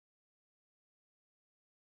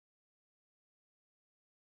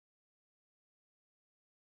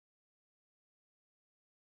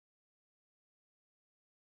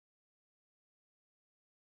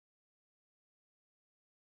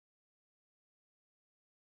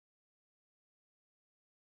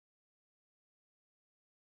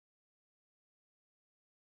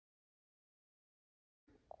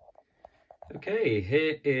Okay,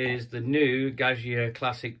 here is the new Gaggia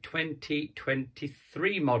Classic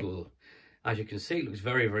 2023 model. As you can see, it looks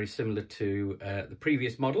very, very similar to the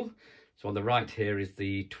previous model. So on the right here is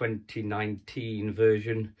the 2019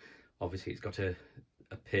 version. Obviously, it's got a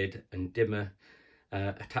PID and dimmer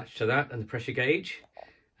attached to that, and the pressure gauge,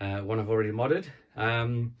 one I've already modded.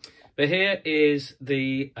 But here is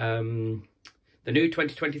the new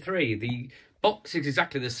 2023. The box is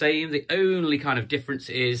exactly the same. The only kind of difference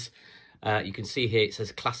is you can see here it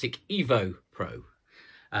says Classic Evo Pro,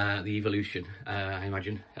 the Evolution, I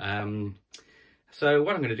imagine. So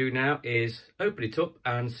what I'm going to do now is open it up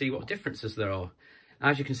and see what differences there are.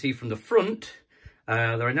 As you can see from the front,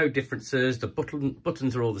 there are no differences. The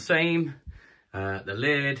buttons are all the same, the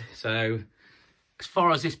lid. So as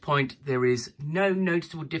far as this point, there is no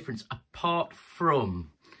noticeable difference apart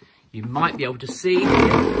from, you might be able to see,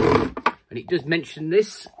 and it does mention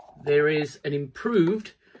this, there is an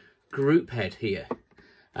improved group head here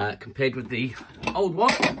compared with the old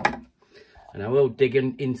one. And I will dig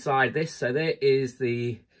inside this. So there is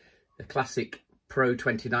the Classic Pro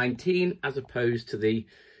 2019 as opposed to the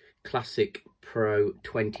Classic Pro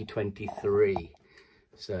 2023.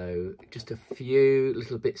 So just a few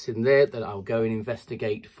little bits in there that I'll go and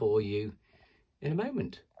investigate for you in a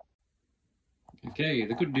moment. Okay,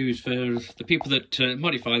 the good news for the people that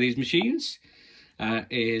modify these machines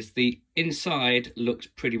is the inside looks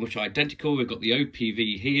pretty much identical. We've got the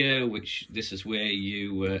OPV here, which this is where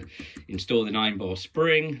you install the 9-bar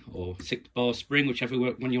spring or 6-bar spring, whichever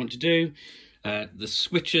one you want to do. The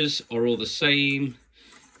switches are all the same.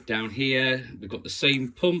 Down here, we've got the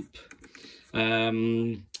same pump.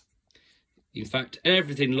 In fact,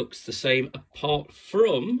 everything looks the same apart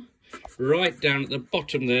from right down at the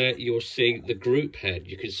bottom there, you'll see the group head.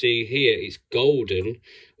 You can see here it's golden,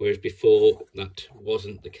 whereas before that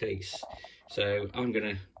wasn't the case. So I'm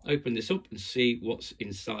going to open this up and see what's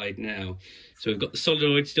inside now. So we've got the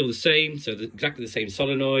solenoid still the same, so exactly the same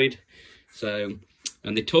solenoid. So,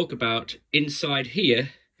 and they talk about inside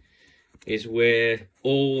here is where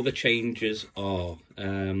all the changes are.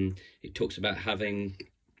 It talks about having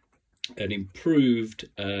an improved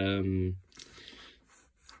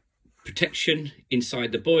protection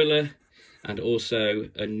inside the boiler, and also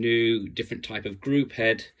a new different type of group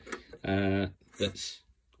head that's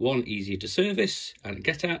one, easier to service and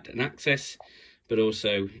get at and access, but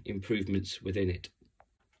also improvements within it.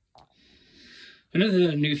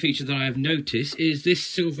 Another new feature that I have noticed is this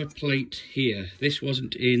silver plate here. This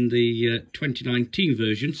wasn't in the 2019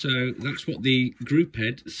 version, so that's what the group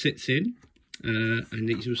head sits in, and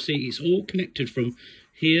as you'll see it's all connected from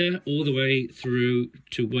here all the way through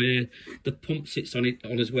to where the pump sits on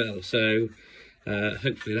as well. So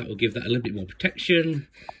hopefully that will give that a little bit more protection,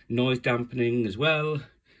 noise dampening as well.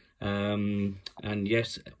 And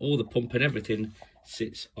yes, all the pump and everything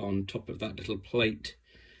sits on top of that little plate.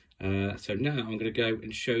 So now I'm going to go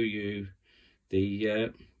and show you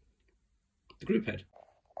the group head.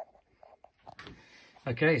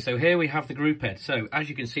 Okay, so here we have the group head. So as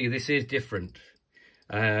you can see, this is different.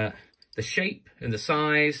 The shape and the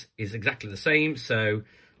size is exactly the same, so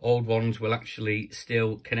old ones will actually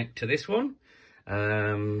still connect to this one.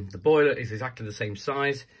 The boiler is exactly the same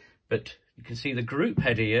size, but you can see the group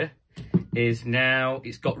head here is now,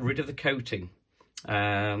 it's got rid of the coating.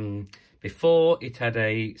 Before it had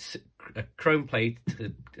a chrome plate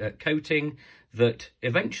coating that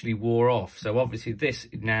eventually wore off, so obviously this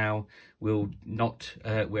now will not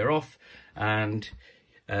wear off, and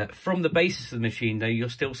from the basis of the machine though, you'll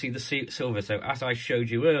still see the silver. So as I showed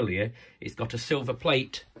you earlier, it's got a silver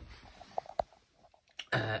plate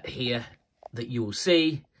here that you will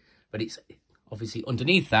see, but it's obviously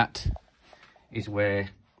underneath that is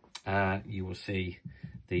where you will see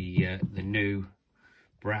the new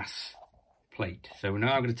brass plate. So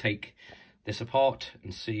now I'm going to take this apart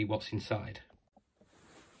and see what's inside.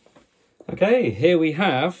 Okay, here we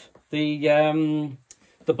have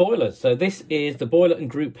the boiler. So this is the boiler and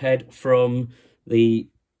group head from the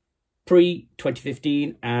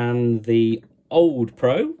pre-2015 and the old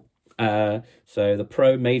Pro. So the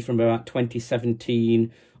Pro made from about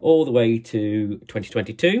 2017 all the way to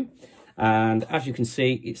 2022. And as you can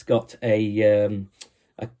see, it's got a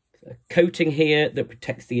coating here that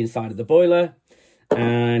protects the inside of the boiler.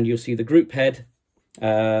 And you'll see the group head,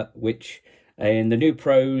 which in the new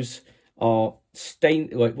Pros are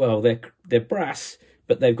stained, well, they're brass,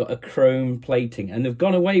 but they've got a chrome plating, and they've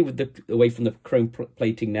gone away from the chrome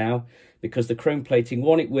plating now, because the chrome plating,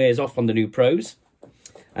 one, it wears off on the new Pros,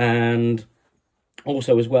 and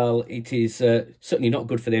also as well, it is certainly not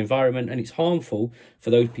good for the environment, and it's harmful for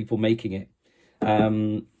those people making it.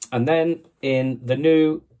 And then in the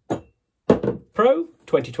new Pro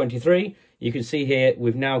 2023. You can see here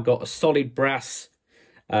we've now got a solid brass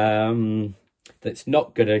that's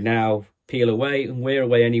not going to now peel away and wear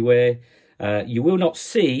away anywhere. You will not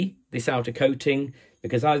see this outer coating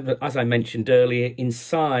because, as I mentioned earlier,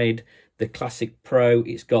 inside the Classic Pro,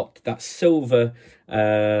 it's got that silver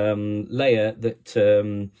layer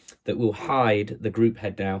that will hide the group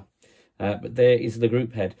head now. But there is the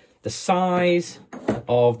group head. The size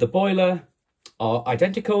of the boiler are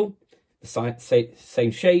identical, the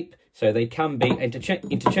same shape, so they can be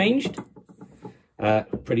interchanged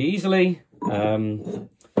pretty easily. Let me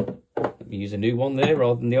use a new one there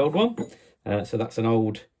rather than the old one. So that's an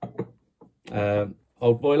old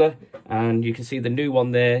boiler, and you can see the new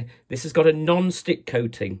one there. This has got a non-stick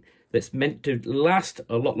coating that's meant to last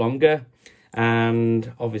a lot longer,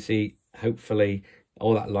 and obviously, hopefully,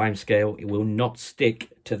 all that lime scale, it will not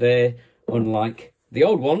stick to there, unlike the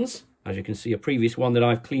old ones. As you can see, a previous one that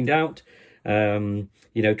I've cleaned out. You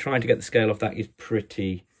know, trying to get the scale off that is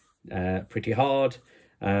pretty hard.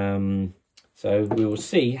 So we will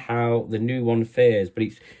see how the new one fares. But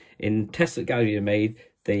it's in tests that Gaggia made,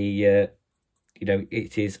 you know,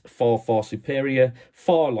 it is far superior,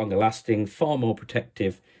 far longer lasting, far more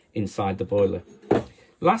protective inside the boiler.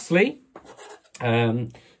 Lastly,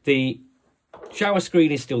 the shower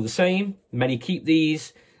screen is still the same. Many keep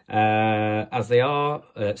these as they are.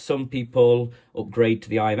 Some people upgrade to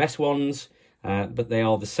the IMS ones, but they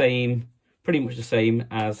are the same, pretty much the same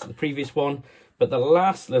as the previous one. But the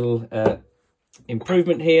last little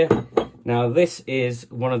improvement here, now this is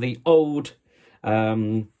one of the old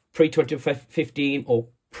pre-2015 or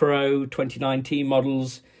Pro 2019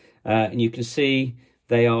 models, and you can see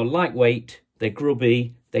they are lightweight, they're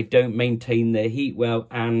grubby, they don't maintain their heat well,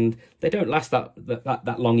 and they don't last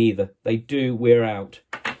that long either. They do wear out.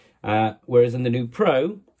 Whereas in the new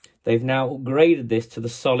Pro, they've now upgraded this to the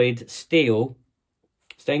solid steel,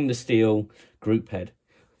 stainless steel group head.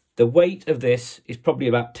 The weight of this is probably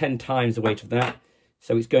about 10 times the weight of that,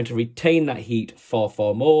 so it's going to retain that heat far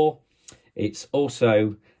more. It's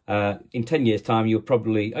also, in 10 years' time, you'll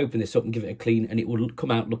probably open this up and give it a clean, and it will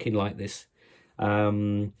come out looking like this.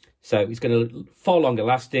 So it's going to far longer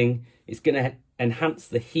lasting. It's going to enhance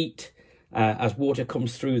the heat as water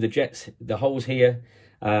comes through the jets, the holes here.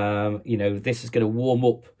 You know, this is going to warm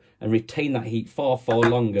up and retain that heat far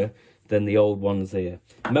longer than the old ones there.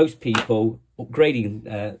 Most people upgrading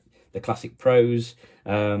the Classic Pros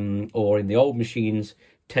or in the old machines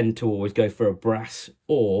tend to always go for a brass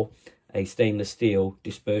or a stainless steel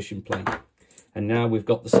dispersion plate. And now we've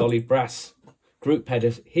got the solid brass group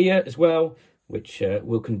header here as well, which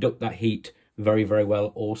will conduct that heat very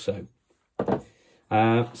well also.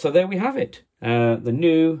 So there we have it, the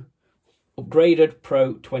new upgraded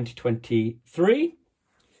Pro 2023.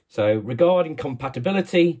 So regarding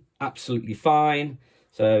compatibility, absolutely fine.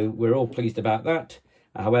 So we're all pleased about that.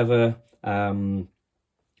 However,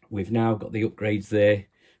 we've now got the upgrades there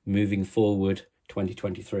moving forward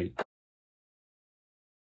 2023.